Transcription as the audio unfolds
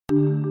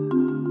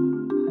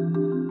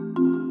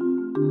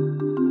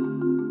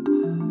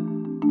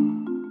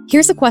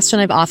Here's a question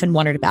I've often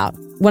wondered about.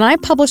 When I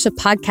publish a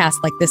podcast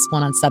like this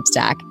one on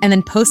Substack and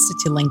then post it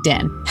to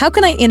LinkedIn, how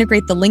can I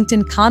integrate the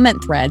LinkedIn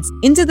comment threads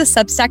into the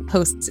Substack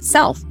posts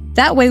itself?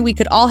 That way we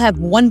could all have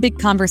one big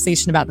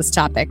conversation about this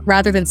topic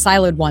rather than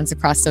siloed ones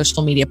across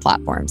social media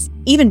platforms.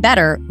 Even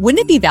better,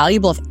 wouldn't it be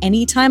valuable if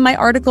any time my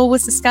article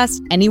was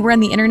discussed anywhere on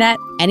the internet,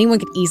 anyone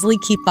could easily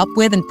keep up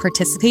with and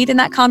participate in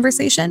that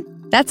conversation?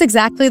 That's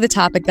exactly the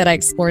topic that I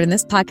explored in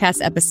this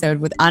podcast episode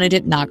with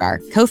Anudit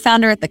Nagar,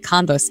 co-founder at the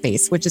Convo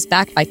Space, which is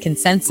backed by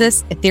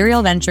Consensus,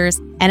 Ethereal Ventures,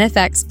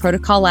 NFX,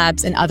 Protocol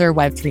Labs, and other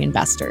Web3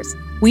 investors.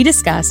 We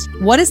discussed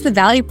what is the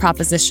value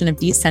proposition of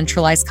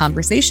decentralized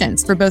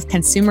conversations for both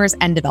consumers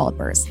and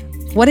developers.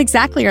 What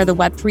exactly are the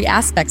Web3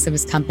 aspects of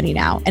his company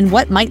now, and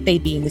what might they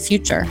be in the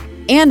future?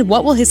 And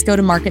what will his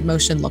go-to-market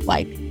motion look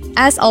like?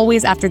 As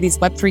always, after these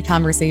Web3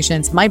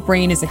 conversations, my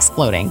brain is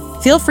exploding.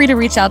 Feel free to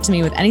reach out to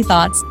me with any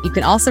thoughts. You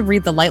can also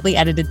read the lightly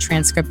edited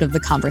transcript of the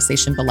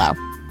conversation below.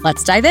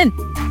 Let's dive in.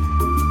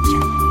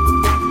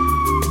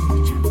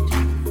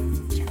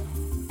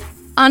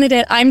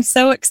 Anudit, I'm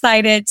so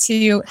excited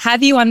to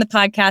have you on the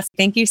podcast.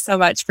 Thank you so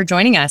much for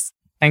joining us.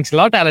 Thanks a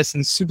lot,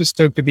 Alison. Super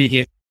stoked to be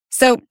here.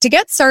 So to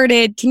get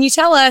started, can you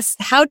tell us,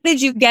 how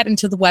did you get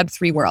into the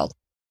Web3 world?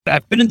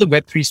 I've been in the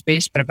Web3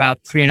 space for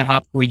about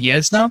 3.5, 4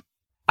 years now.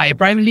 I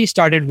primarily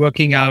started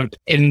working out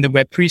in the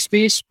Web3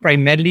 space,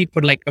 primarily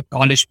for like a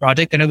college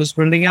project that I was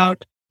rolling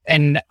out.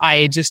 And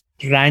I just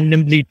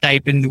randomly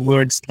typed in the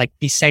words like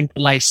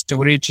decentralized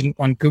storage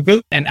on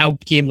Google, and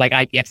out came like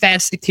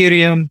IPFS,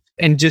 Ethereum,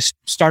 and just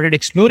started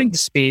exploring the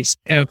space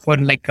for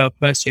like a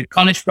first year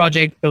college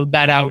project, built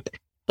that out.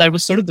 That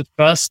was sort of the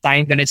first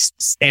time that I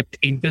stepped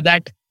into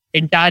that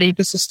entire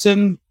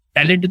ecosystem,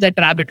 fell into that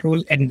rabbit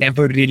hole, and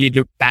never really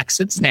looked back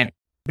since then.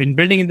 Been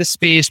building in the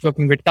space,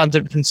 working with tons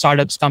of different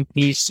startups,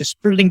 companies,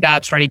 just building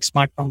apps, writing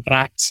smart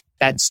contracts.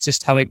 That's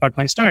just how I got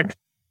my start.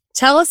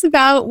 Tell us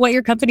about what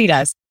your company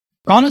does.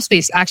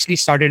 Chronospace actually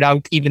started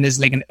out even as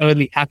like an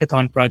early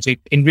hackathon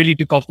project and really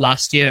took off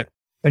last year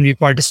when we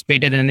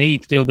participated in an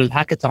 8th global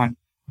hackathon.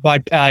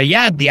 But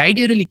the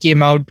idea really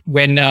came out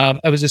when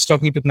I was just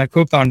talking with my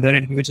co-founder,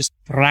 and we were just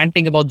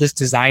ranting about this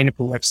design of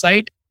a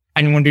website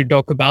and wanted to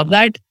talk about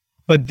that.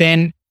 But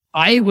then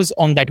I was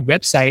on that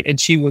website and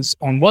she was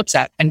on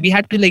WhatsApp, and we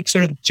had to like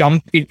sort of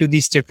jump into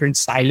these different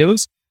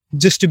silos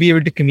just to be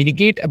able to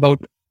communicate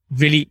about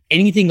really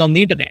anything on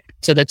the internet.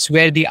 So that's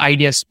where the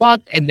idea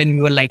sparked. And then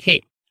we were like,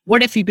 hey,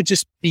 what if we could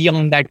just be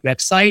on that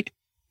website,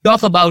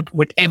 talk about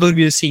whatever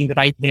we are seeing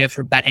right there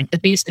from that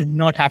interface and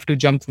not have to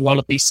jump through all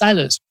of these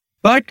silos,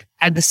 but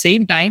at the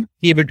same time,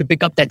 be able to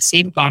pick up that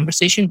same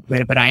conversation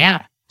wherever I am.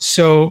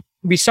 So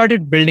we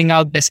started building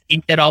out this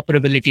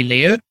interoperability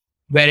layer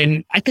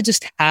wherein I could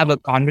just have a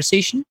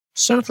conversation,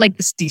 sort of like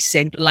this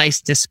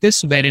decentralized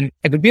discourse, wherein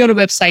I could be on a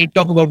website,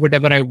 talk about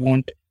whatever I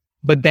want,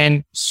 but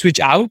then switch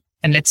out.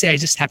 And let's say I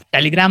just have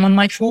Telegram on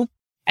my phone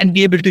and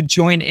be able to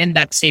join in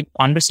that same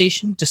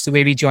conversation, just the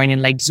way we join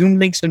in like Zoom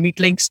links or Meet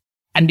links,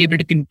 and be able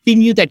to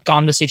continue that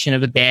conversation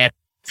over there,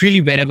 really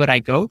wherever I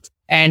go.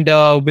 And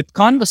with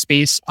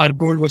Converspace, our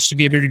goal was to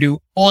be able to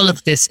do all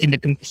of this in a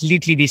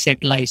completely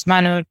decentralized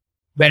manner,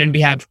 wherein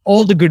we have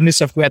all the goodness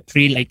of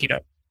Web3, like,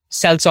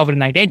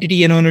 self-sovereign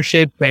identity and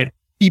ownership, where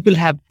people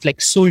have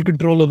like sole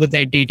control over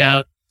their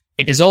data.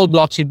 It is all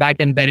blockchain backed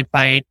and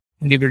verified,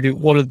 and be able to do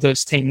all of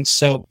those things.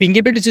 So being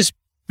able to just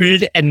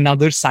build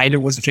another silo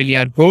was really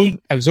our goal.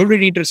 I was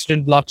already interested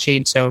in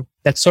blockchain, so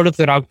that's sort of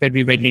the route that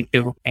we went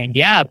into. And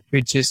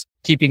we're just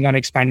keeping on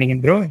expanding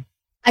and growing.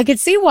 I could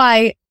see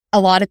why a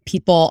lot of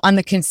people on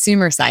the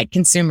consumer side,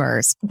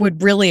 consumers,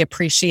 would really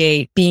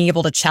appreciate being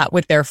able to chat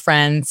with their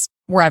friends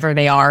wherever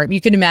they are.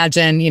 You can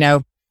imagine,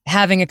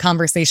 having a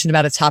conversation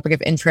about a topic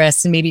of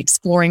interest and maybe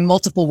exploring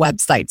multiple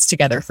websites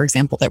together, for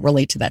example, that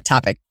relate to that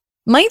topic.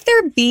 Might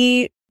there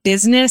be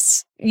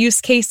business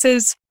use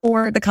cases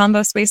for the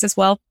Convo Space as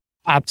well?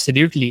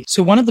 Absolutely.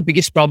 So one of the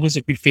biggest problems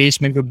that we face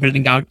when we're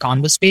building out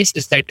Converspace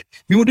is that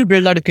we want to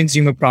build out a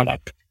consumer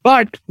product.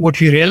 But what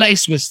we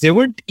realized was there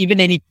weren't even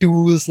any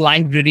tools,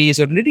 libraries,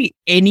 or really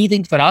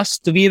anything for us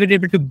to be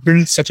able to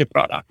build such a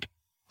product.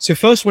 So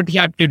first, what we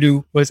had to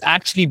do was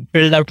actually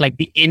build out like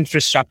the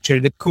infrastructure,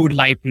 the code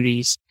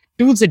libraries,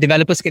 tools that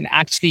developers can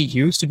actually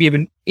use to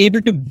be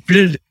able to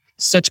build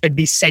such a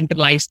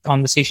decentralized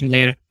conversation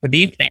layer for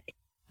the internet.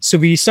 So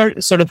we sort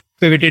of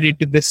pivoted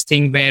into this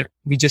thing where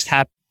we just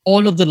have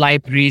all of the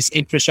libraries,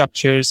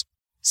 infrastructures,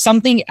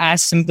 something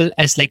as simple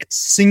as like a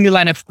single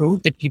line of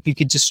code that people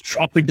could just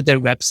drop into their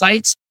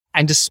websites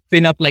and just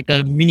spin up like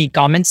a mini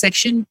comment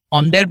section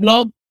on their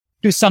blog,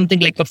 to something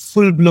like a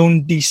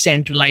full-blown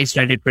decentralized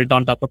Reddit built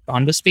on top of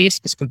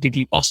Converspace is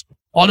completely possible.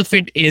 All of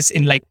it is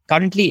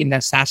currently in a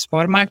SaaS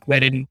format,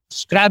 wherein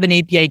just grab an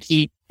API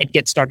key and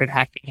get started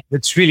hacking.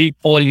 That's really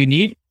all you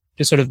need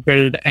to sort of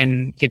build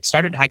and get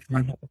started hacking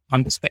on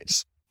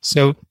Converspace.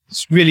 So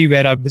it's really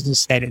where our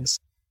business head is.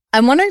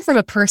 I'm wondering from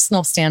a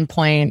personal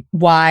standpoint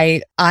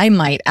why I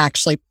might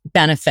actually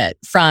benefit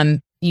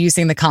from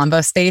using the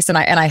Convo Space, and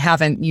I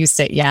haven't used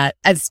it yet.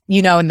 As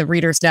you know, and the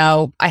readers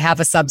know, I have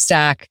a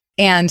Substack.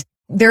 And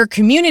there are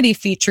community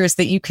features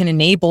that you can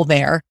enable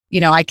there.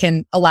 I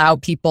can allow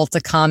people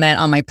to comment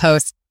on my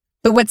posts.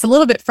 But what's a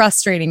little bit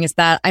frustrating is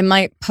that I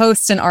might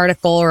post an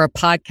article or a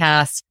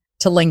podcast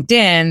to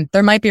LinkedIn.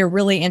 There might be a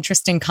really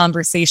interesting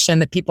conversation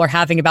that people are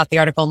having about the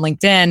article on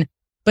LinkedIn.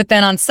 But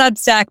then on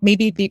Substack,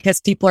 maybe because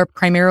people are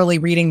primarily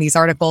reading these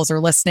articles or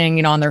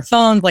listening, on their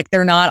phones, like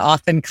they're not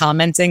often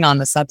commenting on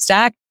the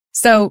Substack.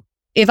 So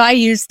if I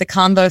use the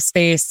Convo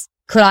space,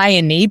 could I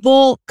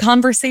enable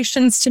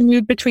conversations to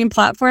move between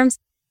platforms?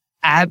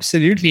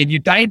 Absolutely. And you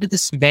tie into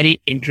this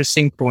very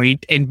interesting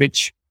point in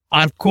which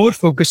our core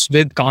focus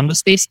with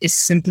Converspace is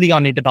simply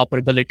on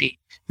interoperability.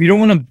 We don't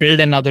want to build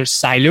another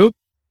silo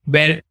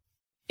where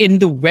in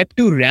the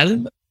Web2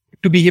 realm,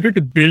 to be able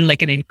to build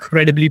like an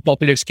incredibly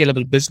popular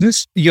scalable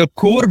business, your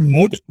core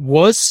mode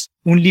was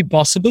only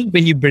possible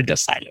when you build a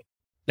silo.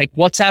 Like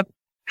WhatsApp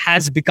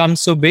has become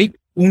so big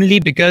only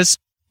because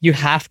you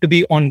have to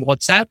be on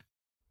WhatsApp.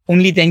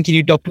 Only then can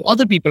you talk to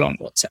other people on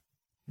WhatsApp.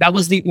 That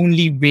was the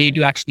only way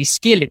to actually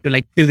scale it to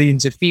like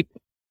billions of people.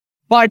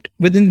 But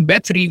within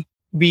Web3,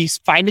 we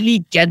finally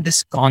get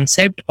this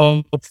concept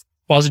of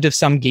positive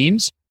sum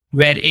games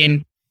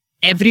wherein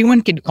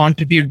everyone can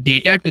contribute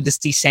data to this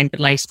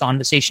decentralized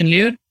conversation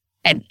layer,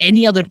 and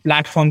any other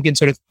platform can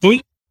sort of pull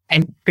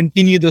and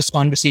continue those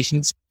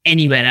conversations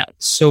anywhere else.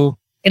 So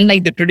in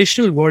like the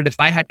traditional world, if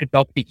I had to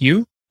talk to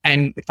you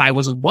and if I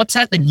was on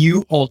WhatsApp, then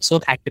you also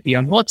had to be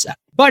on WhatsApp.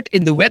 But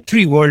in the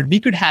Web3 world, we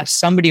could have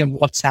somebody on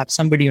WhatsApp,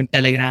 somebody on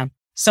Telegram,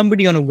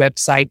 somebody on a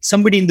website,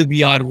 somebody in the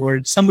VR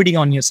world, somebody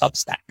on your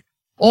Substack,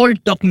 all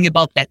talking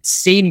about that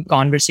same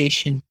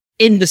conversation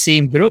in the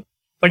same group,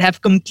 but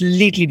have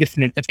completely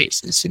different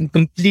interfaces and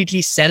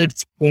completely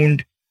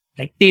self-owned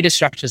like data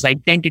structures,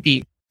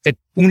 identity that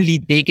only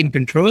they can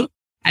control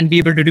and be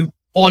able to do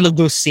all of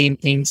those same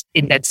things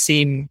in that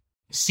same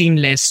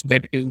seamless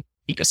Web2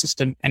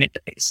 ecosystem and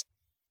interface.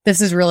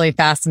 This is really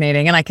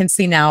fascinating. And I can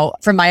see now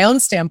from my own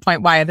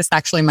standpoint why this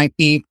actually might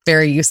be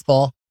very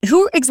useful.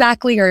 Who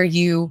exactly are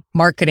you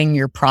marketing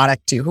your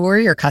product to? Who are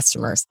your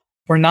customers?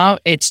 For now,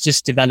 it's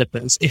just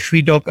developers. If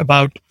we talk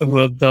about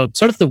the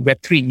sort of the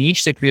Web3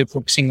 niche that we are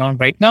focusing on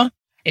right now,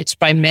 it's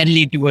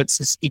primarily towards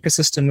this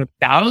ecosystem of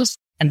DAOs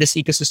and this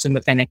ecosystem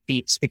of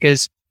NFTs.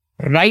 Because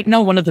right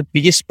now, one of the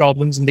biggest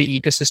problems in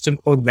the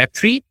ecosystem for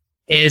Web3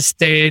 is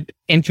the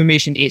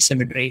information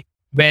asymmetry,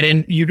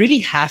 wherein you really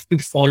have to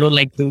follow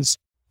like those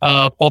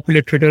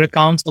popular Twitter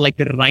accounts or like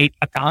the right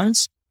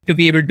accounts to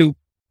be able to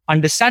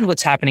understand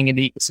what's happening in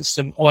the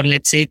ecosystem. Or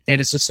let's say there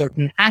is a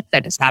certain hack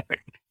that has happened.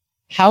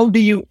 How do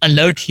you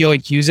alert your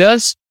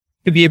users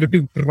to be able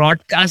to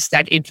broadcast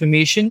that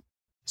information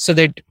so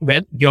that,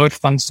 well, your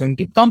funds don't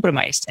get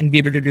compromised and be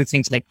able to do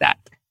things like that?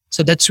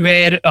 So that's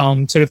where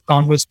sort of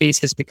Converspace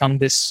has become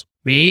this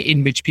way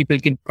in which people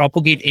can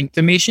propagate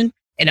information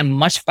in a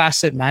much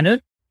faster manner,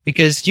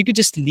 because you could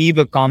just leave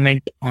a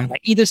comment on like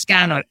either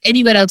Scan or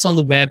anywhere else on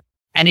the web,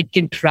 and it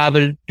can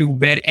travel to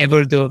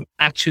wherever the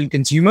actual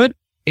consumer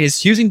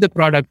is using the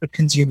product or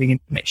consuming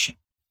information.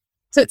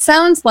 So it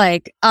sounds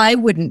like I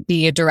wouldn't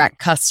be a direct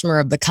customer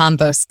of the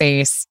Convo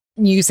space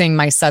using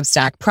my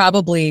Substack.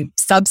 Probably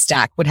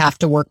Substack would have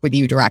to work with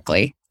you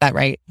directly. Is that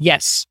right?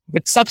 Yes.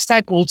 But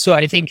Substack also,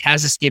 I think,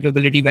 has this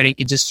capability where you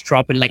can just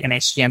drop in like an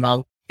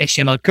HTML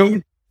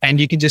code, and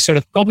you can just sort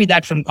of copy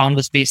that from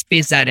Converspace,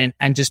 paste that in,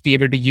 and just be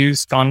able to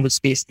use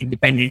Converspace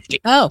independently.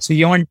 Oh. So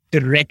you aren't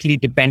directly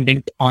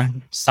dependent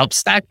on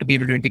Substack to be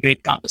able to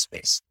integrate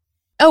Converspace.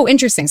 Oh,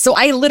 interesting. So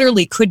I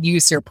literally could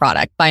use your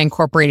product by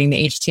incorporating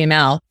the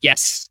HTML.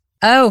 Yes.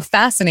 Oh,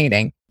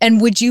 fascinating.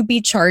 And would you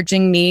be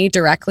charging me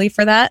directly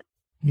for that?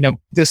 No,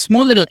 the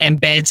small little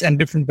embeds and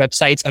different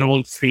websites are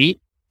all free.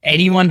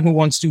 Anyone who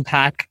wants to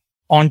hack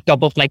on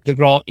top of like the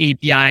raw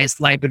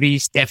APIs,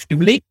 libraries, dev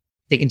tooling,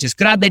 they can just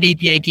grab that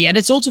API key, and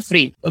it's also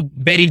free, a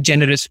very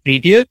generous free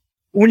tier.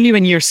 Only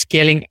when you're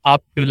scaling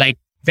up to like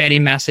very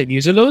massive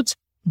user loads,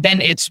 then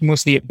it's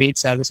mostly a paid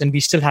service, and we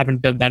still haven't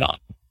built that on.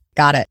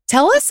 Got it.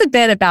 Tell us a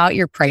bit about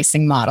your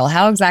pricing model.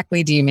 How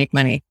exactly do you make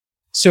money?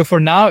 So for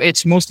now,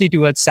 it's mostly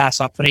towards SaaS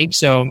offering.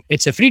 So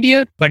it's a free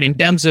tier, but in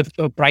terms of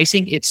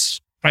pricing,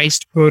 it's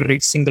priced per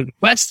single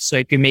request. So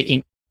if you're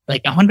making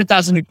like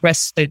 100,000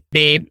 requests a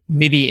day,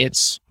 maybe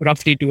it's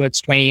roughly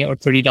towards $20 or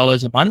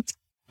 $30 a month.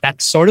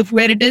 That's sort of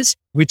where it is,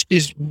 which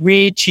is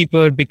way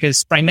cheaper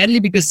primarily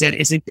because there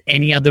isn't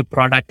any other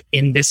product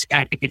in this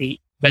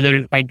category, whether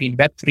it might be in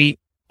Web3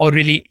 or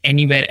really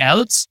anywhere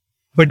else.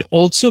 But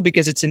also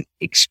because it's an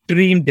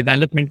extreme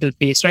developmental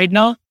phase right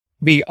now,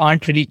 we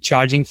aren't really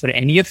charging for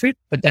any of it,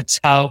 but that's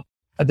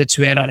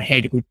where our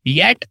head would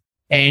be at.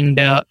 And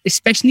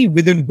especially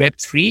within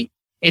Web3,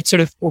 it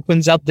sort of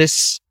opens up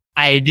this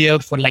idea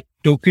for like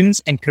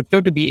tokens and crypto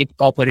to be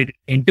incorporated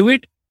into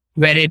it,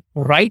 where it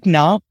right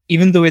now,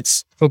 even though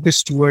it's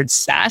focused towards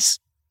SaaS,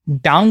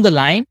 down the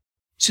line,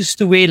 just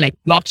the way like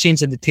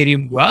blockchains and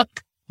Ethereum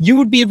work, you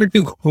would be able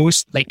to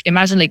host, like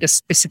imagine like a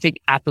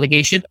specific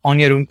application on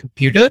your own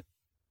computer.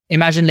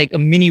 Imagine like a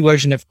mini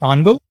version of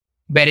Convo,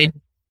 wherein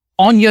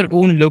on your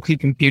own local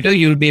computer,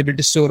 you'll be able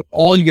to store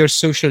all your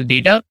social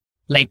data.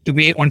 Like the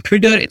way on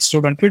Twitter, it's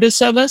stored on Twitter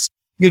servers.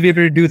 you'll be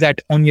able to do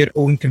that on your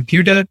own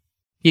computer.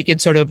 You can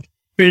sort of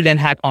build and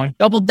hack on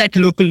top of that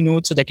local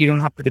node so that you don't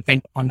have to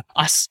depend on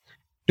us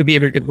to be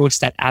able to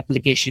host that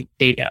application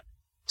data.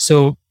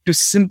 So to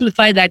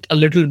simplify that a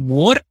little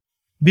more,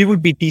 we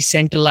would be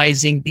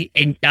decentralizing the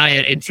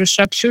entire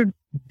infrastructure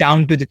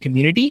down to the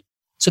community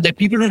so that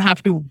people don't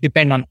have to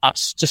depend on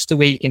us. Just the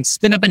way you can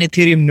spin up an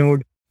Ethereum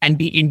node and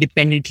be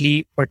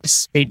independently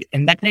participate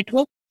in that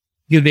network.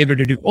 You'll be able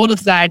to do all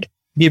of that,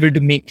 be able to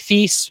make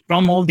fees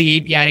from all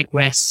the API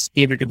requests,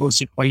 be able to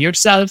host it for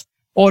yourself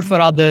or for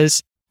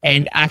others,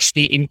 and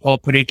actually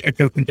incorporate a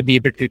token to be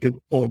able to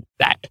do all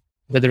that,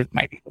 whether it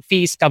might be the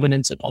fees,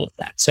 governance, and all of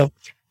that. So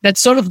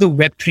that's sort of the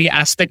Web3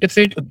 aspect of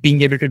it, of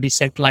being able to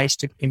decentralize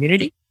to the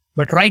community.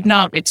 But right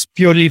now, it's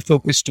purely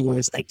focused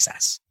towards like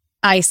SaaS.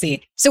 I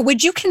see. So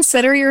would you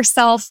consider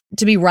yourself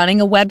to be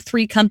running a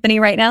Web3 company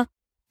right now?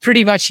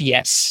 Pretty much,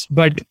 yes.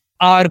 But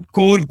our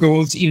core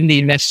goals, even the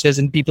investors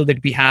and people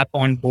that we have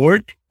on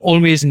board,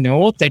 always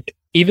know that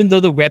even though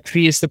the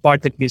Web3 is the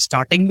part that we're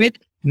starting with,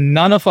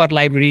 none of our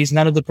libraries,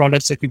 none of the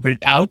products that we built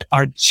out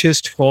are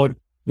just for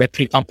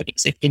Web3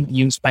 companies. It can be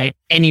used by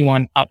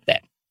anyone out there.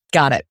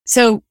 Got it.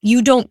 So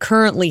you don't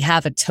currently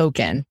have a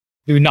token.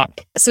 Do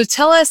not. So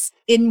tell us,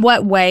 in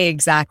what way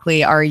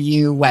exactly are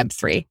you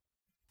Web3?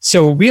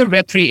 So we are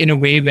Web3 in a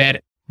way where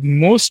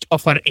most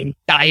of our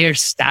entire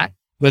stack,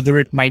 whether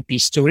it might be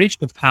storage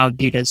of how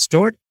data is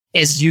stored,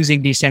 is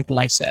using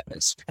decentralized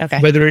servers. Okay.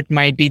 Whether it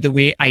might be the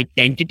way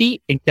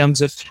identity in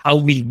terms of how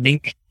we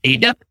link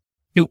data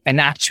to an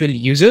actual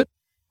user.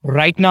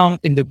 Right now,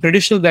 in the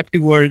traditional Web2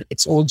 world,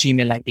 it's all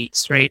Gmail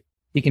IDs, right?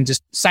 You can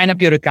just sign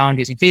up your account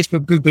using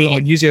Facebook, Google,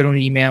 or use your own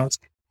emails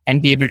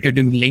and be able to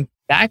do link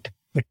that.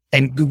 But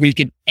then Google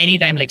can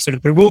anytime like sort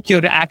of revoke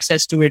your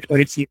access to it, or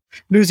if you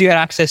lose your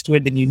access to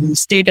it, then you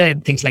lose data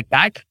and things like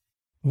that.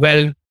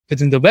 Well,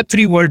 within the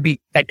Web3 world,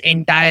 that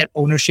entire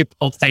ownership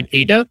of that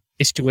data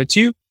is towards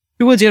you,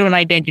 towards your own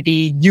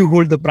identity. You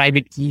hold the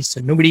private keys,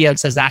 so nobody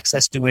else has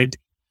access to it.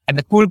 And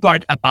the cool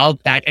part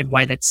about that and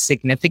why that's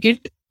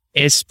significant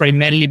is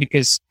primarily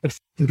because of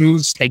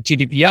rules like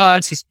GDPR,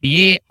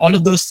 CCPA, all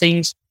of those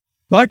things.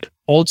 But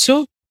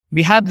also,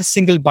 we have the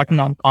single button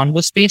on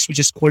Converspace, which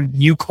is called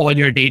You Call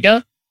Your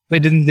Data.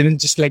 Within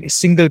just like a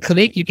single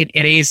click, you can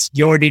erase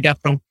your data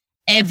from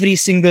every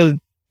single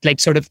like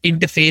sort of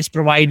interface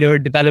provider,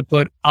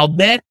 developer out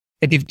there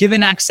that you've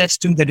given access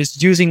to that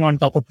is using on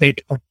top of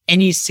it or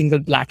any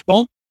single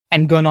platform,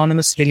 and go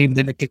anonymous really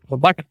within a click of a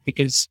button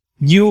because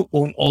you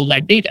own all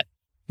that data.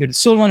 You're the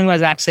sole one who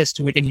has access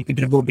to it, and you can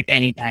revoke it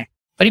anytime,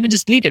 or even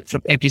just delete it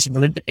from every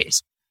single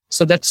interface.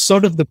 So that's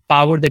sort of the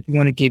power that we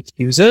want to give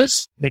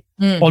users that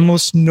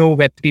almost no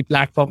Web3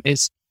 platform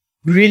is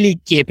really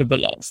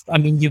capable of. I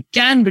mean, you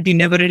can, but you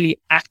never really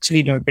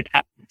actually know if it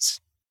happens.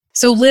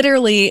 So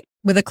literally,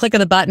 with a click of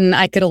the button,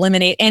 I could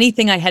eliminate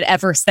anything I had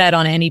ever said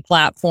on any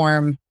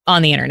platform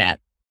on the internet.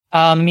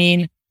 I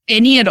mean,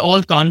 any and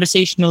all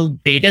conversational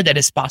data that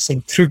is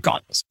passing through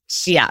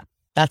Converspace. Yeah,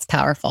 that's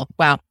powerful.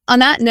 Wow. On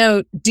that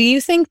note, do you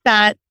think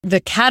that the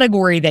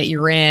category that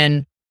you're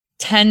in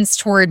tends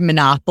toward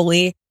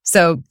monopoly?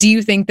 So do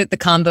you think that the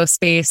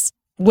Converspace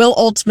will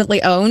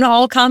ultimately own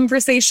all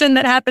conversation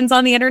that happens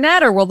on the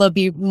internet, or will there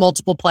be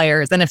multiple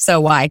players? And if so,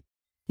 why?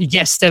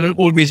 Yes, there will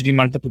always be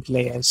multiple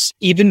players.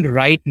 Even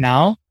right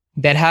now,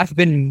 there have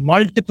been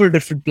multiple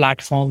different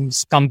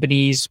platforms,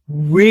 companies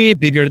way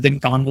bigger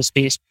than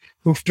Converspace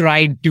who've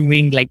tried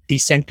doing like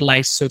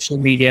decentralized social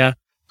media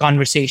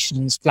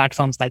conversations.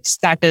 Platforms like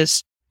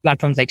Status,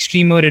 platforms like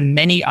Streamer, and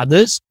many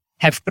others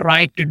have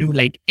tried to do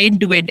like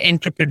end-to-end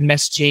encrypted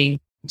messaging,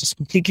 just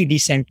completely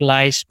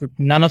decentralized, but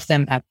none of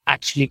them have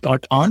actually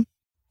got on.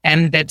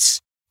 And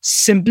that's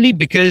simply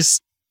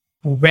because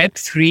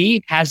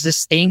Web3 has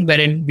this thing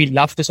wherein we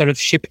love to sort of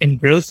ship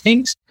and build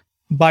things,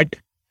 but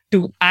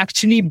to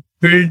actually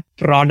build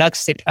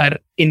products that are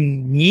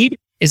in need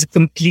is a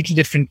completely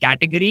different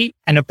category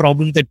and a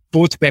problem that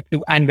both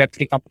Web2 and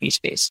Web3 companies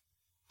face.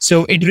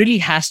 So it really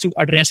has to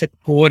address a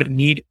core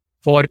need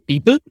for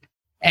people.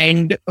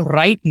 And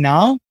right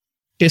now,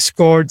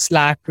 Discord,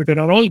 Slack, Twitter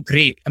are all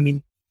great. I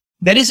mean,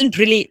 there isn't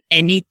really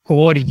any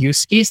core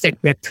use case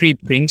that Web3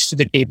 brings to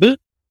the table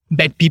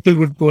that people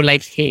would go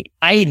like, hey,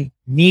 I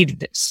need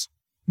this.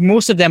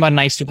 Most of them are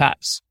nice to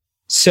haves.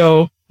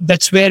 So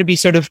that's where we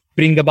sort of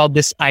bring about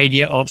this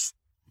idea of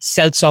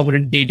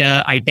self-sovereign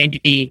data,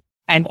 identity,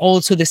 and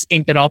also this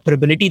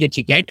interoperability that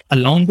you get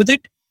along with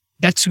it.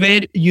 That's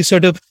where you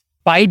sort of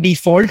by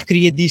default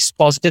create these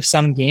positive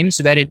sum games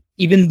where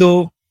even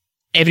though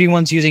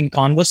everyone's using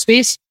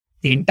Converspace,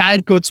 the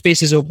entire code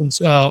space is open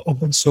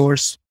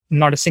source.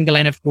 Not a single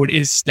line of code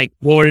is like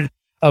walled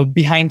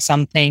behind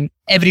something.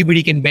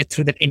 Everybody can bet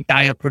through that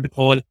entire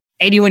protocol.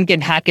 Anyone can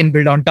hack and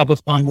build on top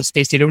of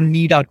Converspace. They don't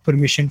need our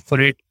permission for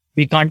it.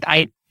 We can't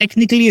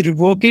technically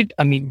revoke it.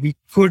 I mean, we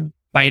could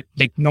by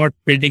like not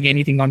building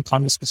anything on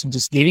Converspace and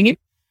just leaving it,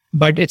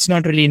 but it's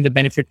not really in the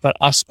benefit for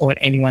us or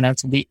anyone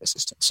else in the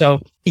ecosystem.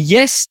 So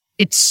yes,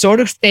 it sort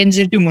of tends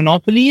into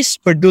monopolies,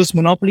 but those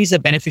monopolies are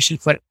beneficial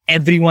for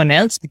everyone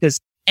else because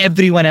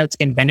everyone else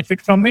can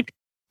benefit from it,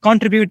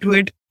 contribute to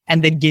it,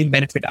 and then gain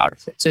benefit out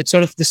of it. So it's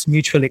sort of this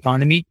mutual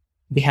economy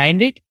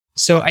behind it.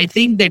 So I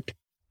think that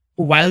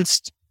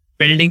whilst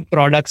building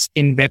products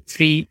in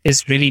Web3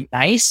 is really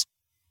nice,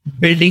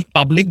 building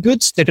public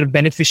goods that are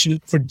beneficial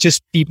for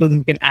just people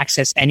who can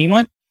access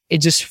anyone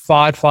is just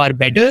far, far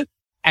better.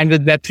 And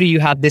with Web3, you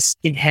have this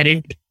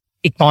inherent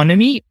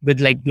economy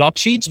with like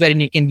blockchains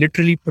wherein you can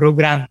literally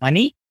program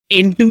money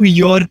into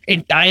your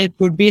entire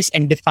code base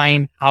and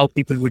define how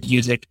people would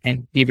use it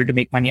and be able to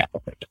make money out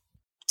of it.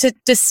 To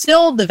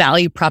distill the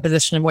value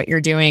proposition of what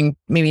you're doing,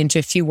 maybe into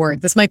a few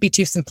words, this might be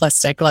too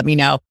simplistic. Let me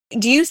know.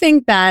 Do you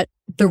think that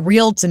the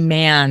real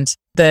demand,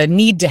 the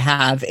need to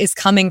have, is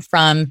coming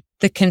from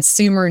the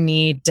consumer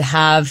need to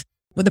have,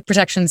 with the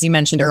protections you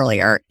mentioned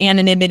earlier,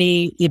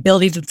 anonymity, the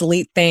ability to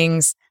delete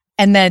things,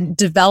 and then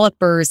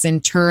developers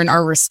in turn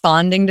are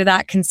responding to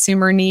that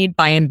consumer need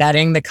by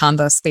embedding the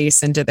Convo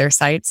space into their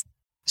sites?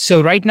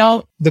 So right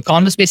now, the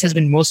Convo space has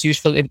been most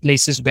useful in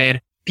places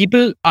where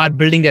people are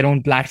building their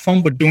own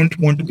platform, but don't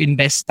want to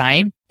invest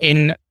time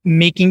in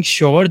making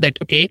sure that,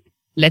 okay,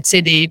 let's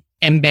say they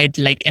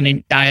embed like an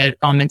entire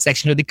comment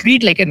section or they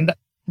create like a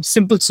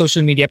simple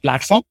social media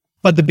platform.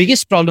 But the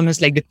biggest problem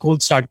is like the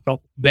cold start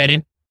problem,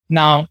 wherein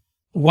now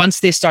once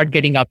they start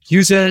getting up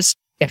users,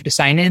 they have to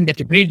sign in, they have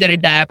to create their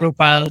entire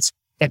profiles,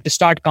 they have to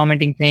start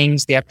commenting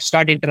things, they have to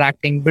start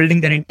interacting,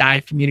 building their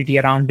entire community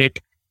around it.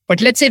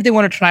 But let's say if they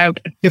want to try out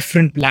a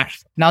different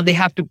platform, now they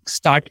have to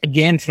start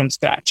again from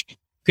scratch,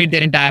 create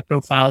their entire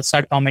profile,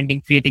 start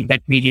commenting, creating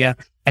that media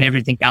and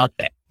everything out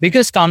there.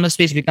 Because Convo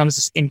Space becomes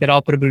this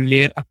interoperable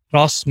layer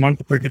across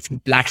multiple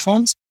different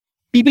platforms,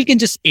 people can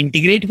just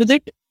integrate with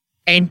it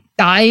and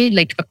tie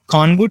like a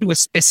convo to a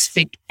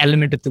specific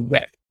element of the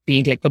web,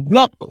 being like a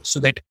blog post, so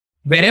that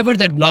wherever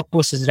that blog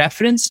post is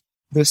referenced,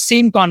 those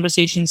same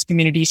conversations,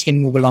 communities can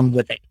move along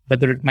with it.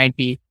 Whether it might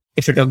be,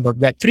 if you're talking about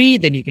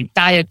Web3, then you can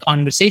tie a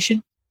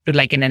conversation to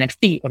like an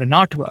NFT or an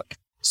artwork.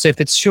 So if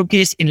it's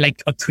showcased in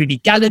like a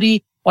 3D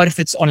gallery, or if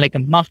it's on like a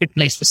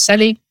marketplace for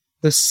selling,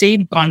 the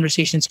same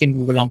conversations can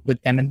move along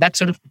with them. And that's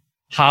sort of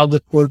how the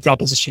core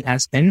proposition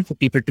has been for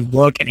people to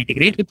work and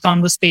integrate with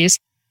Convo Space.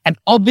 And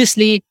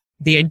obviously,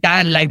 the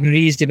entire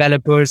libraries,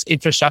 developers,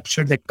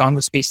 infrastructure that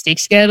Convo Space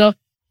takes care of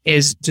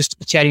is just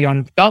a cherry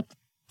on top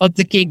of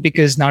the cake,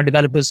 because now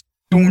developers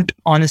don't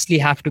honestly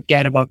have to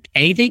care about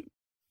anything,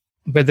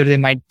 whether they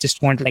might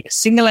just want like a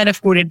single line of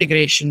code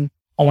integration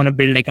or want to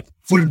build like a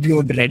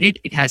full-blown Reddit.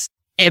 It has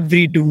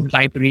every tool,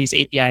 libraries,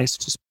 APIs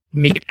to just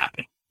make it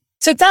happen.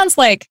 So it sounds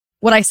like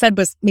what I said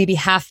was maybe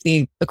half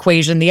the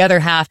equation. The other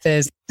half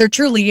is there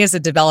truly is a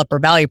developer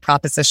value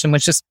proposition,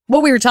 which is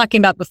what we were talking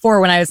about before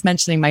when I was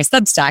mentioning my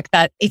Substack,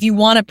 that if you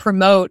want to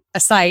promote a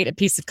site, a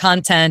piece of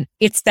content,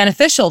 it's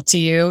beneficial to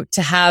you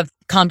to have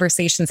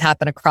conversations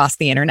happen across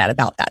the internet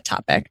about that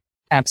topic.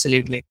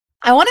 Absolutely.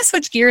 I want to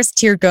switch gears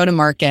to your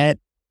go-to-market.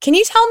 Can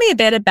you tell me a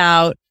bit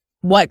about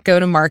what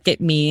go-to-market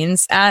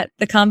means at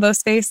the Convo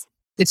Space?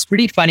 It's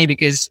pretty funny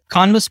because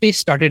Convo Space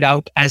started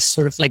out as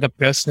sort of like a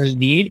personal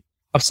need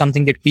of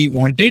something that we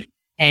wanted.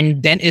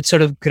 And then it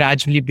sort of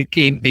gradually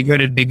became bigger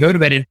and bigger,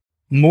 wherein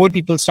more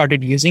people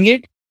started using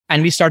it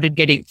and we started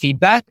getting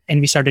feedback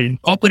and we started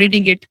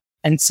incorporating it.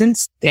 And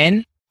since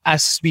then,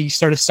 as we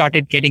sort of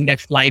started getting that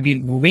flywheel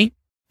moving,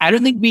 I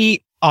don't think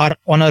we are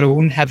on our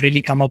own have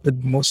really come up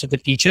with most of the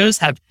features,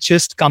 have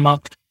just come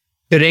up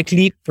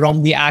directly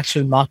from the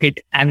actual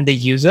market and the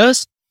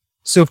users.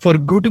 So for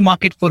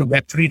go-to-market for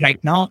Web3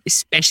 right now,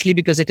 especially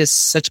because it is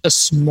such a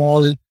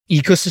small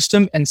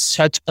ecosystem and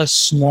such a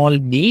small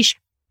niche,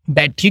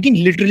 that you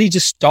can literally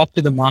just talk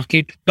to the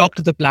market, talk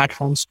to the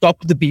platforms, talk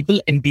to the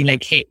people and be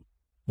like, hey,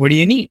 what do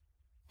you need?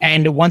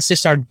 And once they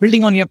start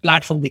building on your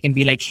platform, they can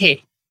be like,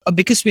 hey,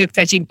 because we are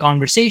fetching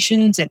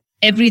conversations and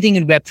everything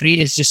in Web3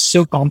 is just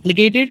so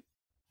complicated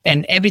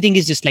and everything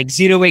is just like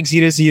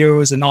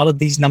 0x00s and all of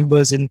these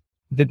numbers, and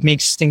that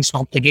makes things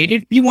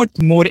complicated. We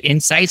want more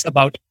insights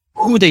about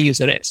who the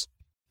user is.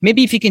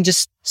 Maybe if you can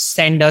just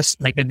send us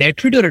like their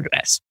Twitter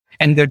address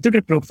and their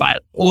Twitter profile,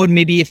 or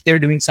maybe if they're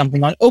doing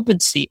something on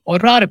OpenSea or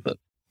Rarible,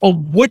 or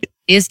what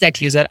is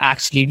that user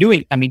actually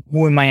doing? I mean,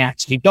 who am I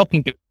actually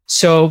talking to?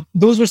 So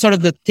those were sort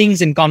of the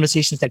things and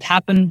conversations that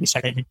happened. We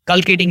started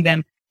inculcating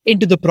them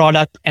into the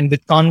product, and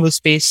with Convo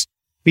Space,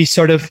 we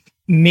sort of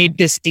made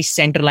this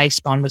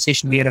decentralized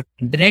conversation layer of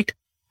internet.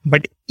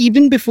 But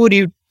even before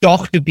you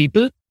talk to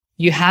people,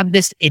 you have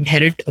this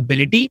inherent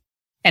ability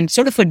and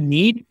sort of a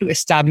need to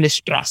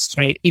establish trust,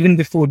 right? Even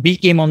before we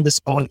came on this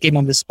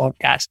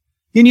podcast,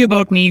 you knew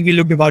about me, we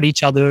looked about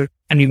each other,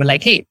 and we were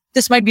like, hey,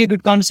 this might be a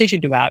good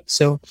conversation to have.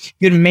 So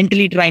you're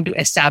mentally trying to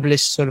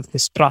establish sort of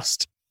this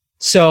trust.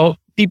 So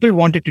people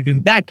wanted to do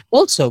that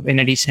also in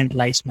a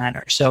decentralized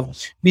manner. So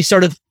we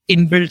sort of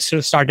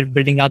started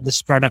building out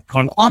this product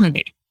called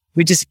Omnate.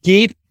 We just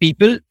gave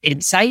people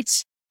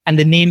insights, and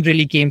the name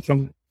really came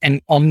from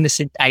an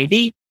omniscient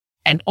ID.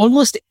 And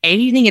almost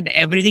anything and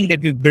everything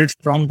that we built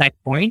from that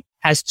point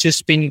has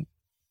just been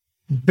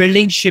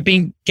building,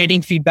 shipping,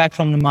 getting feedback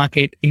from the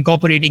market,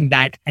 incorporating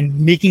that, and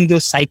making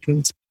those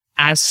cycles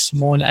as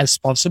small as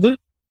possible.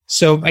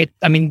 So,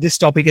 I mean, this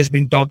topic has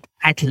been talked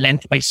at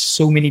length by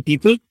so many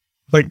people,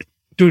 But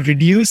to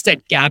reduce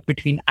that gap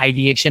between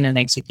ideation and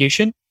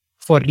execution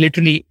for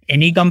literally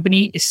any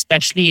company,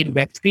 especially in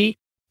Web3,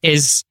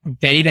 is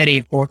very, very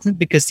important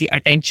because the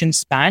attention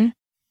span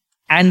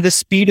and the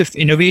speed of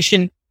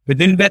innovation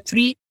within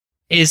Web3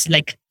 is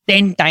like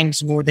 10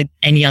 times more than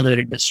any other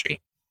industry.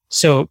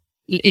 So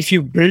if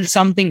you build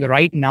something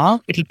right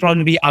now, it'll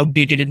probably be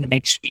outdated in the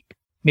next week.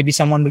 Maybe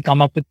someone will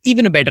come up with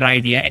even a better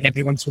idea and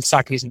everyone will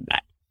start using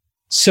that.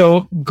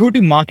 So go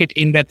to market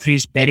in Web3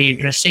 is very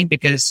interesting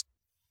because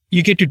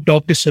you get to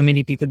talk to so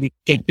many people, you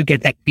get to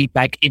get that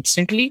feedback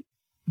instantly.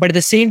 But at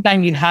the same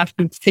time, you have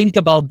to think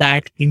about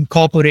that,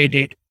 incorporate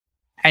it,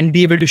 and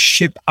be able to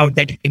ship out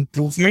that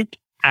improvement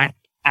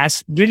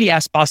as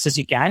fast as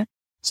you can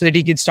so that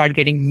you can start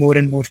getting more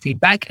and more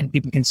feedback and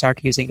people can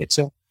start using it.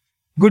 So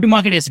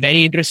go-to-market is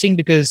very interesting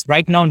because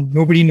right now,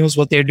 nobody knows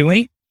what they're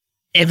doing.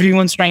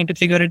 Everyone's trying to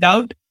figure it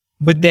out,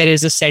 but there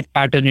is a set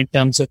pattern in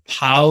terms of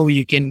how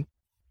you can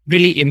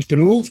really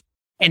improve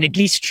and at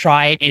least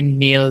try and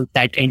nail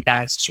that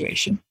entire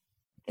situation.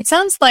 It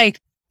sounds like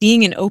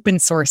being an open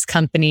source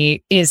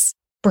company is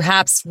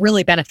perhaps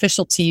really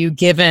beneficial to you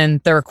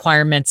given the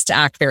requirements to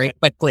act very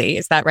quickly.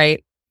 Is that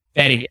right?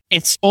 Very.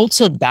 It's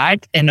also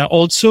that, and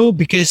also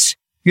because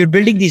you're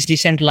building these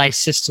decentralized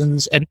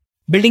systems and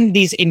building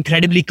these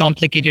incredibly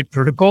complicated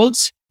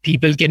protocols,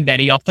 people can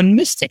very often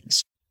miss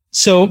things.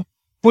 So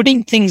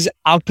putting things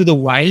out to the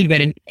wild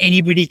wherein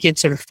anybody can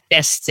sort of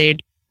test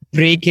it,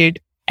 break it,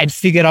 and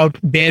figure out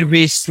their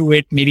ways through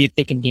it. Maybe if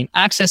they can gain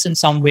access in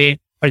some way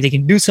or they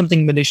can do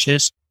something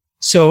malicious.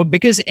 So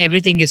because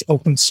everything is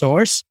open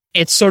source,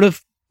 it sort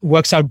of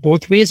works out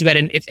both ways,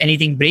 wherein if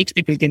anything breaks,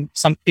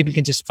 some people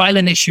can just file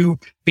an issue,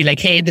 be like,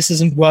 hey, this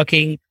isn't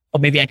working, or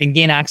maybe I can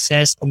gain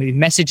access, or maybe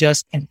message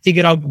us and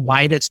figure out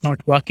why that's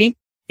not working,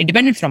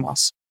 independent from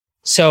us.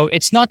 So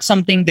it's not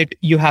something that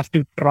you have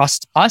to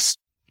trust us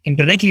and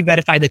directly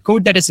verify the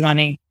code that is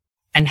running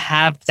and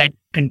have that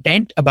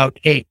content about,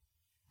 hey,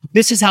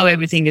 this is how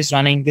everything is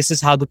running, this is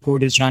how the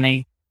code is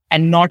running,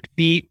 and not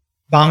be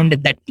bound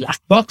in that black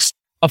box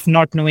of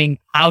not knowing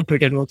how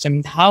Twitter works. I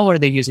mean, how are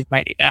they using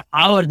my data?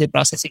 How are they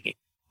processing it?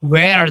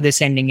 Where are they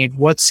sending it?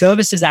 What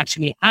services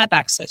actually have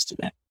access to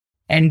them?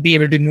 And be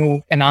able to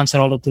know and answer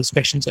all of those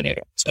questions on your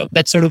own. So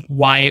that's sort of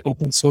why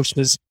open source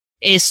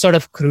is sort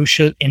of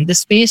crucial in this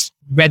space,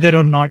 whether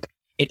or not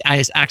it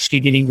is actually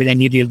dealing with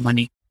any real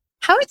money.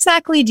 How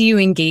exactly do you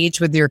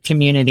engage with your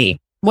community?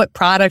 What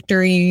product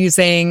are you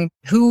using?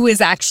 Who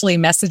is actually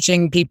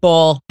messaging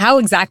people? How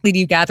exactly do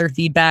you gather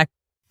feedback?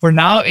 For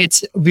now,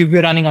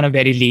 we're running on a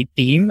very lean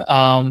team.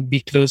 We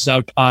closed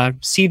out our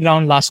seed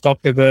round last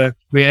October.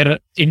 We're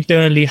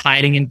internally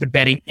hiring and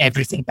preparing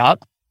everything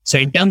up. So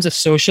in terms of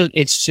social,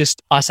 it's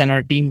just us and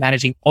our team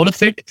managing all of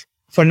it.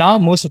 For now,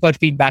 most of our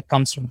feedback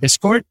comes from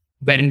Discord,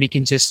 wherein we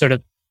can just sort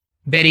of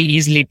very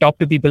easily talk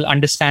to people,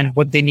 understand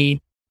what they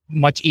need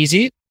much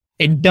easier.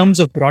 In terms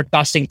of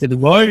broadcasting to the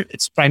world,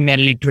 it's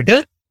primarily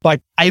Twitter. But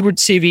I would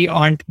say we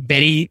aren't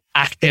very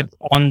active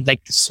on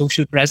like the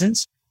social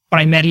presence,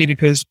 primarily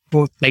because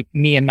both like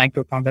me and my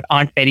co-founder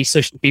aren't very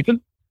social people.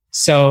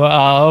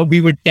 So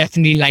we would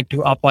definitely like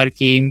to up our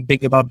game,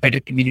 think about better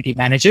community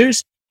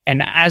managers.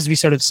 And as we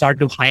sort of start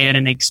to hire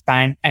and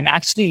expand and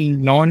actually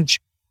launch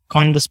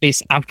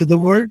Converspace out to the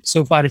world,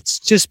 so far it's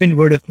just been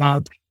word of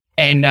mouth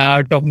and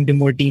talking to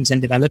more teams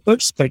and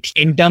developers. But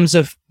in terms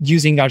of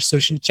using our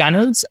social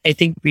channels, I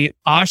think we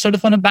are sort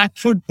of on a back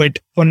foot. But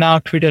for now,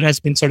 Twitter has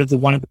been sort of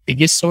one of the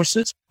biggest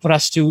sources for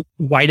us to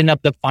widen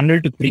up the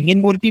funnel to bring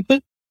in more people.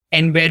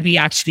 And where we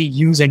actually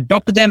use and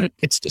talk to them,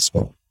 it's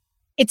Discord.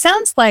 It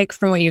sounds like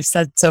from what you've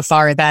said so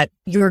far that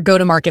your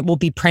go-to-market will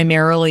be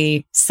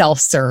primarily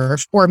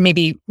self-serve or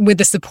maybe with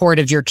the support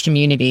of your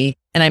community.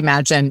 And I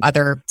imagine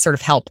other sort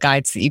of help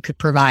guides that you could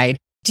provide.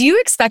 Do you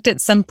expect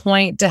at some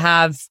point to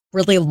have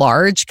really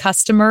large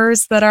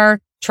customers that are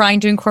trying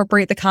to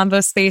incorporate the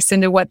Convo space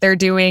into what they're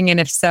doing? And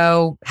if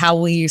so, how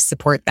will you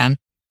support them?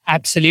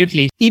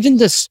 Absolutely. Even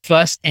this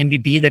first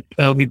MVP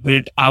that we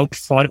built out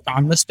for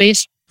Convo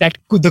space,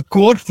 the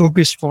core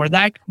focus for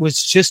that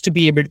was just to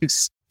be able to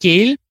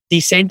scale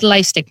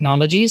decentralized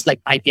technologies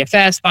like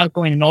IPFS,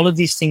 Filecoin, and all of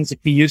these things that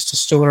we use to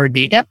store our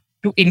data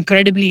to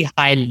incredibly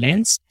high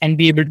lengths and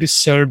be able to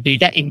serve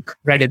data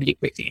incredibly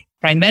quickly.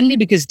 Primarily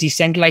because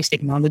decentralized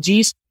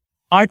technologies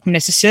aren't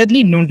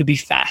necessarily known to be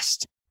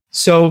fast.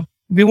 So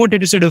we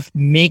wanted to sort of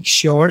make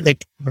sure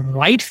that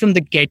right from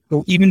the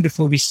get-go, even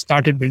before we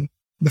started building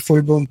the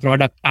full-blown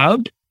product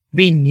out,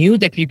 we knew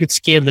that we could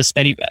scale this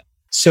very well.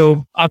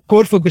 So our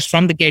core focus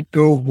from the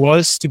get-go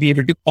was to be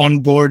able to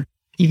onboard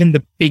even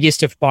the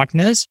biggest of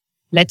partners.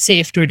 Let's say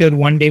if Twitter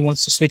one day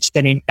wants to switch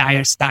their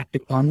entire stack to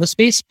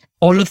Converspace,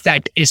 all of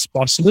that is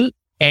possible.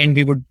 And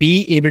we would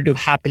be able to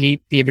happily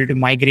be able to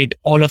migrate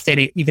all of their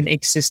even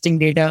existing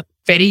data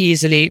very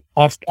easily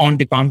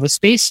onto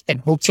Converspace and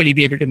hopefully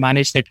be able to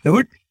manage that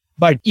load.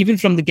 But even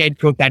from the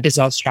get-go, that is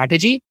our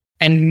strategy.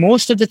 And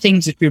most of the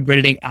things that we're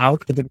building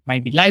out, whether it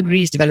might be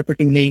libraries, developer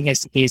tooling,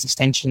 SDKs,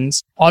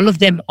 extensions, all of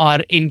them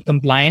are in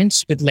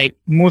compliance with like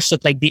most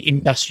of like the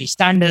industry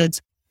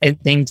standards and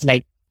things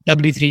like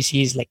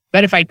W3Cs, like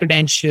verified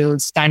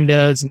credentials,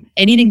 standards, and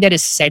anything that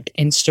is set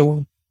in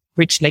stone,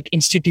 which like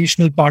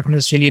institutional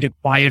partners really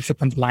require for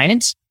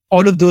compliance.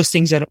 All of those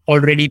things are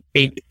already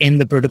baked in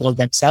the protocol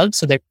themselves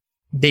so that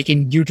they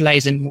can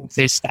utilize and move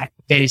their stack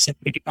very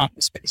simply to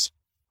Congress space.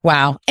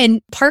 Wow.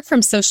 And apart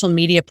from social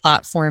media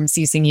platforms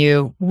using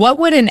you, what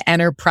would an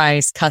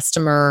enterprise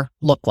customer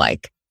look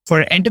like?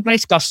 For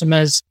enterprise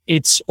customers,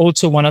 it's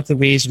also one of the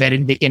ways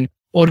wherein they can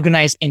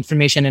organize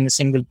information in a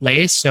single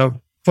place. So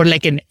for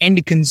like an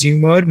end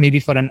consumer, maybe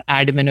for an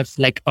admin of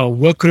like a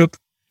work group,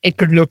 it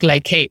could look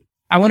like, hey,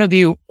 I want to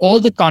view all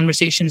the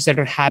conversations that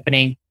are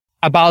happening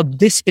about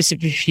this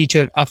specific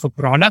feature of a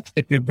product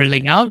that we're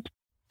building out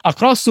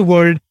across the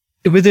world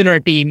within our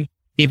team,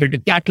 be able to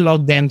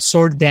catalog them,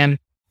 sort them,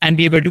 and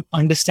be able to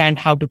understand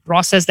how to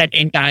process that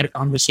entire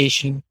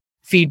conversation,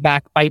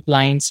 feedback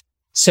pipelines.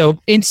 So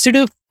instead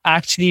of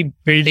actually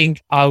building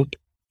out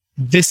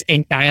this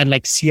entire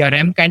like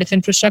CRM kind of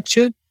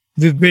infrastructure,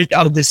 we've built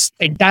out this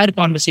entire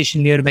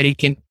conversation layer where you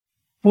can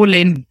pull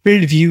in,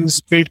 build views,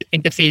 build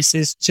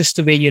interfaces just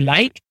the way you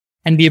like,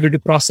 and be able to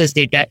process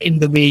data in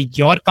the way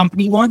your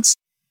company wants.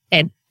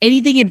 And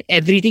anything and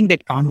everything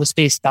that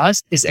Converspace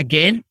does is,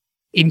 again,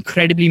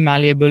 incredibly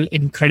malleable,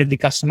 incredibly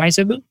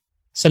customizable.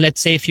 So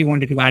let's say if you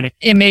wanted to add an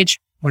image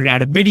or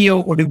add a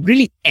video or do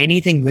really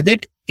anything with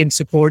it, you can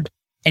support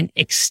and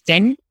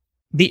extend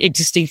the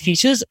existing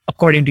features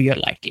according to your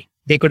liking.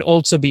 They could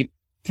also be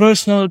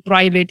personal,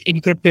 private,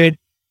 encrypted,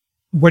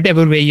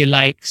 whatever way you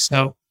like.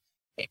 So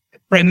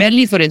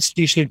primarily for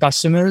institutional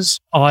customers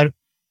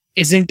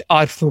isn't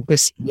our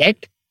focus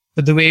yet,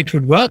 but the way it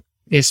would work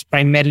is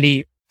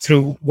primarily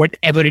through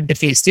whatever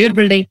interface they're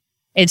building.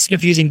 Instead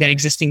of using their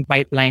existing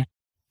pipeline,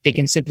 they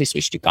can simply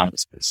switch to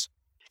Converspace.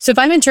 So if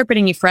I'm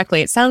interpreting you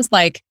correctly, it sounds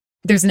like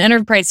there's an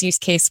enterprise use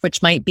case,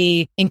 which might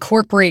be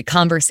incorporate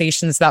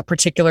conversations about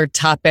particular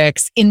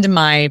topics into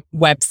my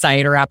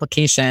website or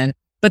application.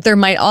 But there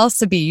might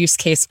also be a use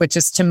case, which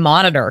is to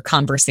monitor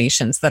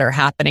conversations that are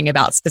happening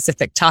about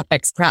specific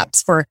topics,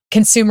 perhaps for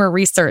consumer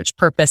research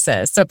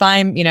purposes. So if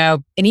I'm,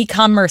 an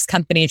e-commerce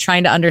company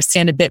trying to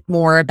understand a bit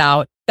more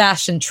about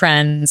fashion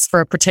trends for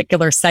a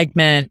particular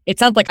segment, it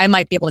sounds like I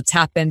might be able to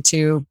tap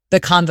into the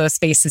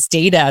Converspace's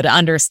data to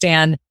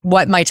understand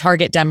what my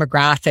target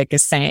demographic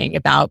is saying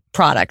about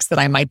products that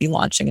I might be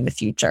launching in the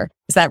future.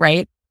 Is that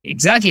right?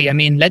 Exactly. I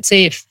mean, let's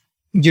say if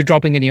you're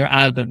dropping a new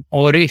album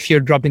or if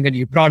you're dropping a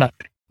new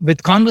product,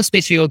 with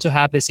Converspace, we also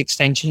have this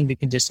extension we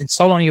can just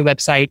install on your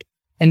website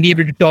and be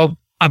able to talk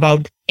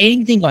about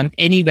anything on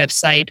any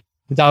website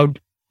without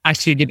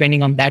actually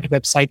depending on that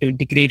website to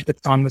integrate with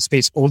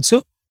Converspace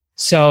also.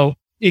 So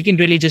you can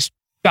really just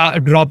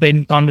drop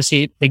in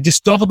conversate, like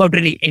just talk about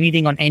really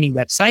anything on any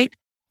website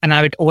and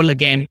have it all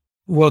again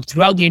work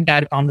throughout the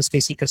entire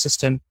Converspace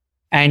ecosystem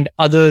and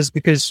others,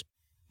 because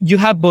you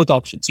have both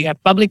options. You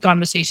have public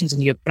conversations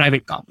and you have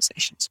private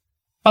conversations.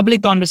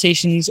 Public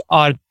conversations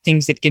are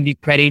things that can be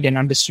queried and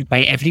understood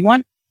by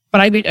everyone.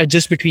 Private are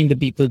just between the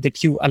people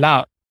that you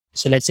allow.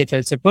 So let's say if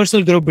it's a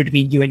personal group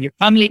between you and your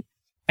family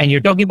and you're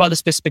talking about a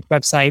specific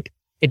website,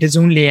 it is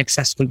only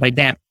accessible by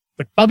them.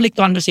 But public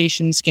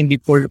conversations can be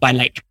pulled by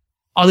like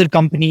other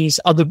companies,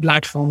 other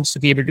platforms to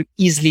be able to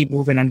easily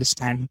move and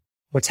understand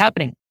what's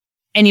happening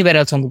anywhere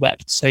else on the web.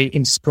 So you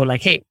can just go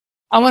like, hey,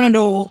 I want to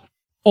know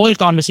all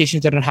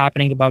conversations that are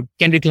happening about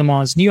Kendrick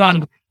Lamar's new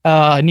album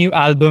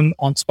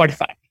on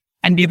Spotify,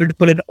 and be able to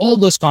pull in all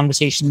those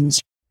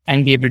conversations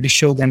and be able to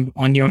show them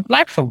on your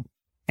platform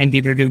and be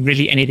able to do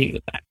really anything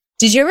with that.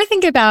 Did you ever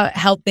think about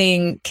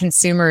helping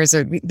consumers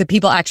or the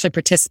people actually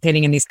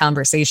participating in these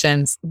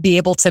conversations be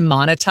able to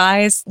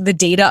monetize the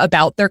data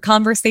about their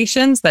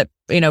conversations that,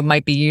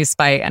 might be used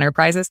by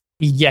enterprises?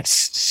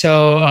 Yes.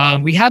 So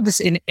we have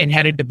this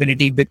inherent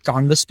ability with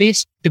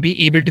Converspace to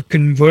be able to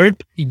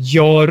convert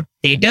your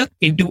data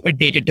into a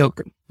data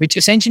token, which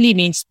essentially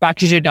means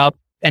package it up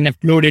and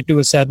upload it to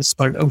a service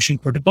called Ocean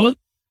Protocol,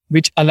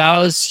 which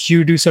allows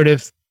you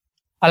to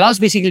allows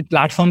basically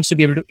platforms to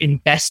be able to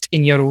invest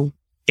in your own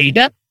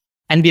data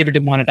and be able to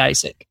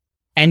monetize it.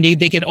 And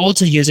they can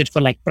also use it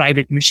for like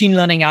private machine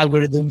learning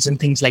algorithms and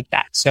things like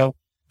that. So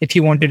if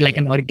you wanted like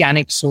an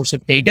organic source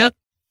of data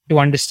to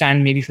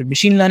understand maybe for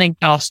machine learning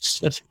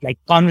tasks, like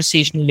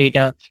conversational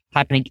data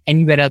happening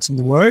anywhere else in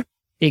the world,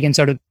 they can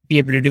sort of be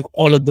able to do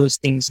all of those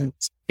things and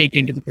take it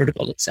into the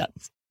protocol itself.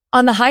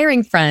 On the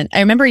hiring front, I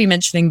remember you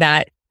mentioning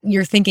that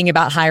you're thinking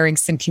about hiring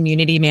some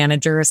community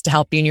managers to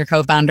help you and your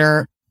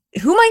co-founder.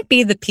 Who might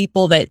be the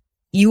people that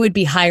you would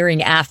be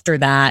hiring after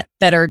that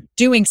are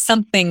doing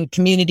something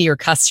community or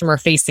customer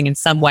facing in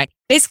some way?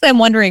 Basically, I'm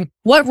wondering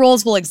what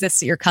roles will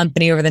exist at your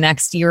company over the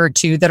next year or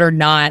two that are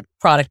not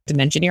product and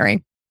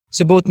engineering?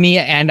 So both me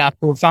and our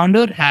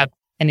co-founder have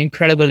an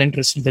incredible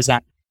interest in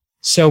design.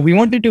 So we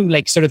wanted to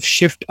like sort of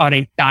shift our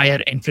entire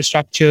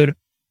infrastructure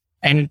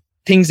and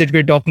things that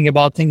we're talking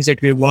about, things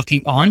that we're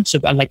working on. So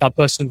like our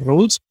personal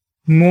roles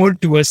more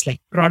towards like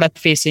product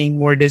facing,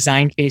 more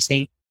design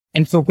facing,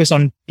 and focus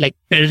on like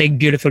building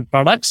beautiful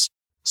products.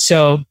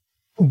 So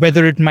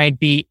whether it might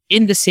be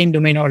in the same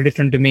domain or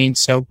different domains.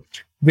 So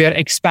we are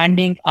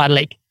expanding our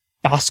like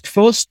task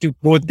force to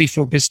both be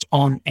focused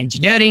on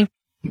engineering,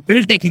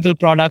 build technical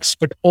products,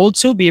 but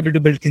also be able to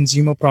build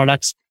consumer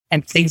products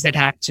and things that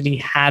actually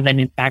have an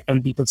impact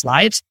on people's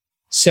lives.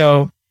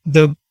 So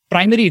the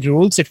primary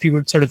roles that we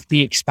would sort of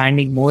be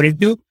expanding more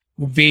into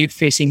would be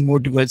facing more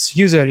towards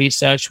user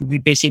research, would be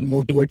facing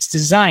more towards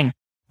design,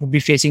 would be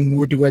facing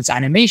more towards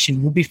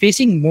animation, would be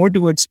facing more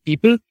towards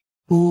people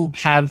who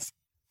have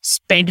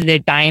spent their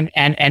time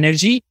and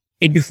energy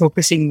into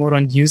focusing more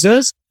on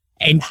users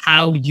and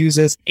how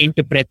users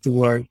interpret the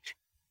world.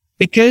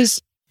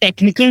 Because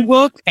technical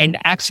work and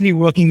actually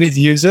working with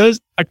users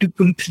are two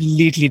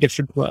completely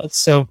different worlds.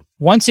 So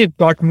once you've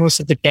got most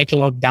of the tech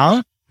locked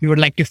down, we would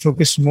like to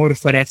focus more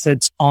of our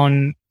efforts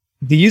on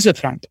the user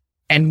front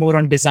and more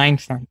on design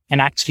front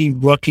and actually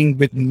working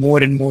with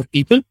more and more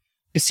people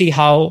to see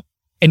how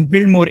and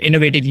build more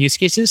innovative use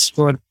cases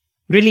for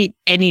really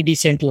any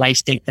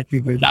decentralized tech that we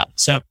build out.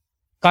 So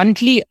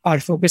currently our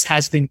focus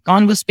has been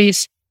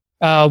Converspace,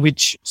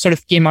 which sort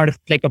of came out of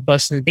like a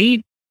personal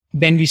need.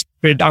 Then we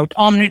built out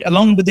Omnit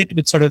along with it,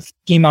 which sort of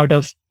came out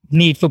of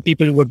need for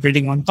people who were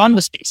building on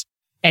Converspace.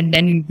 And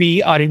then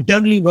we are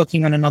internally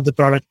working on another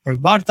product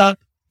called Varta,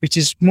 which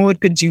is more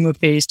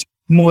consumer-based,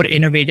 more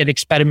innovative,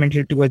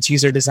 experimental towards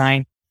user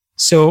design.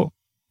 So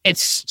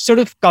it's sort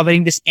of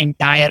covering this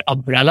entire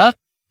umbrella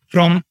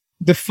from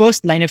the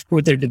first line of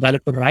code the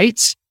developer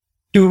writes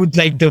to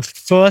like the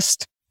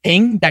first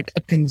thing that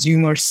a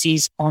consumer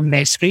sees on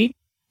their screen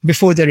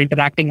before they're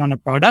interacting on a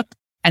product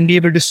and be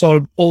able to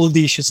solve all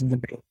the issues in the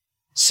middle.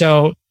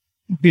 So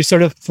we're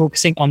sort of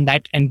focusing on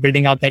that and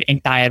building out that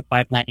entire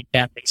pipeline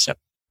internally. So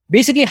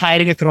basically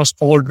hiring across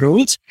all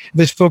roles,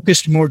 but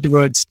focused more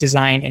towards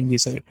design and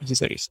user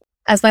research.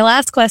 As my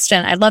last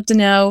question, I'd love to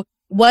know,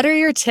 what are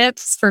your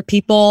tips for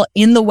people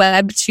in the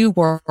Web2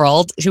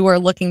 world who are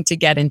looking to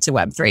get into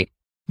Web3?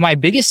 My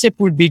biggest tip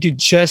would be to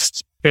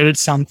just build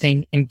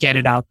something and get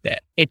it out there.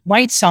 It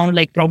might sound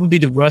like probably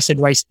the worst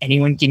advice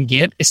anyone can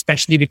give,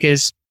 especially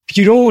because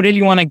you don't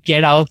really want to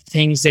get out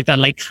things that are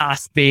like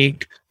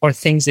half-baked or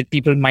things that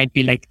people might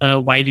be like,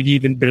 why did you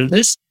even build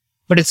this?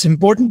 But it's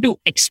important to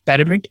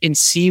experiment and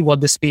see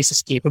what the space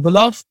is capable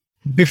of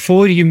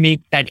before you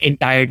make that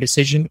entire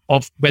decision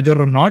of whether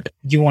or not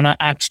you want to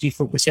actually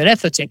focus your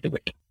efforts into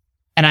it.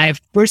 And I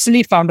have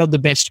personally found out the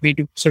best way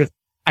to sort of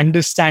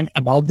understand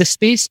about this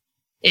space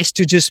is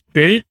to just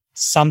build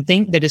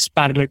something that is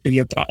parallel to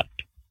your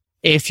product.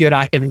 If you're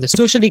active in the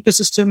social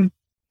ecosystem,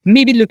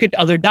 maybe look at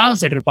other DAOs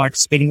that are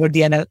participating or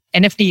the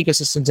NFT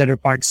ecosystems that are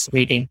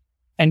participating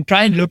and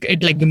try and look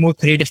at like the more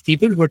creative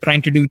people who are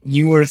trying to do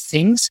newer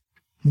things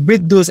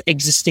with those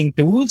existing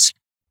tools,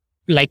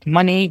 like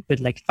money, with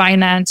like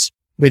finance,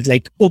 with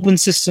like open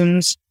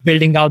systems,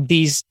 building out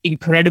these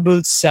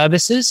incredible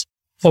services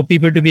for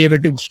people to be able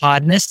to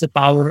harness the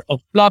power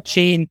of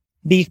blockchain,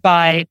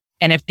 DeFi,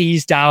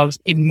 NFTs, DAOs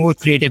in more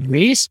creative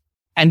ways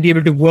and be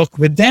able to work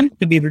with them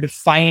to be able to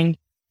find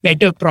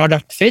better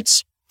product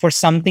fits for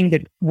something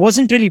that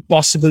wasn't really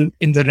possible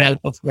in the realm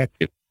of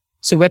Web2.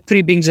 So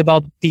Web3 brings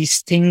about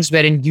these things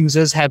wherein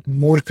users have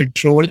more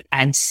control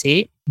and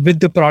say with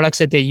the products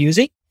that they're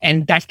using.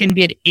 And that can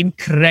be an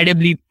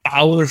incredibly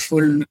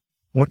powerful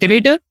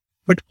motivator,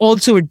 but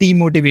also a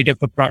demotivator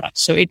for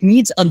products. So it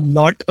needs a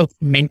lot of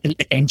mental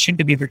attention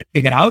to be able to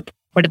figure out.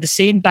 But at the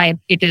same time,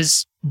 it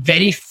is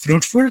very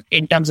fruitful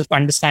in terms of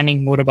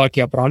understanding more about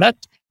your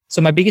product.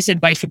 So my biggest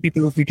advice for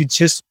people would be to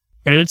just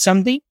build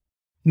something,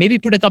 maybe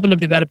put a couple of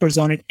developers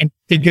on it and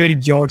figure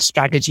your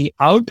strategy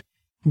out,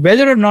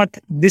 whether or not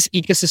this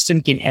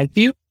ecosystem can help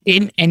you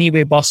in any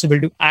way possible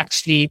to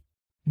actually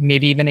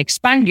maybe even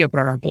expand your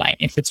product line.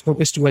 If it's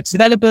focused towards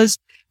developers,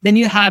 then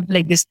you have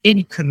like this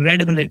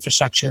incredible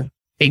infrastructure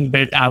being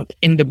built out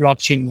in the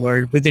blockchain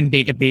world within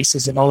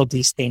databases and all of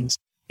these things.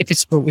 If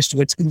it's focused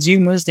towards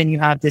consumers, then you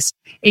have this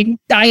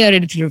entire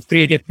entity of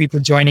creative people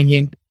joining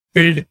in to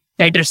build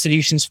better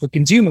solutions for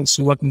consumers.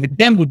 So working with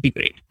them would be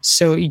great.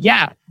 So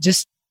yeah,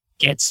 just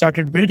get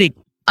started building.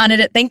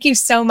 Anudit, thank you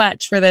so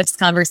much for this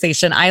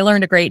conversation. I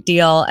learned a great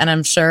deal, and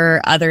I'm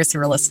sure others who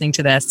are listening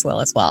to this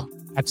will as well.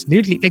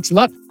 Absolutely. Thanks a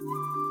lot.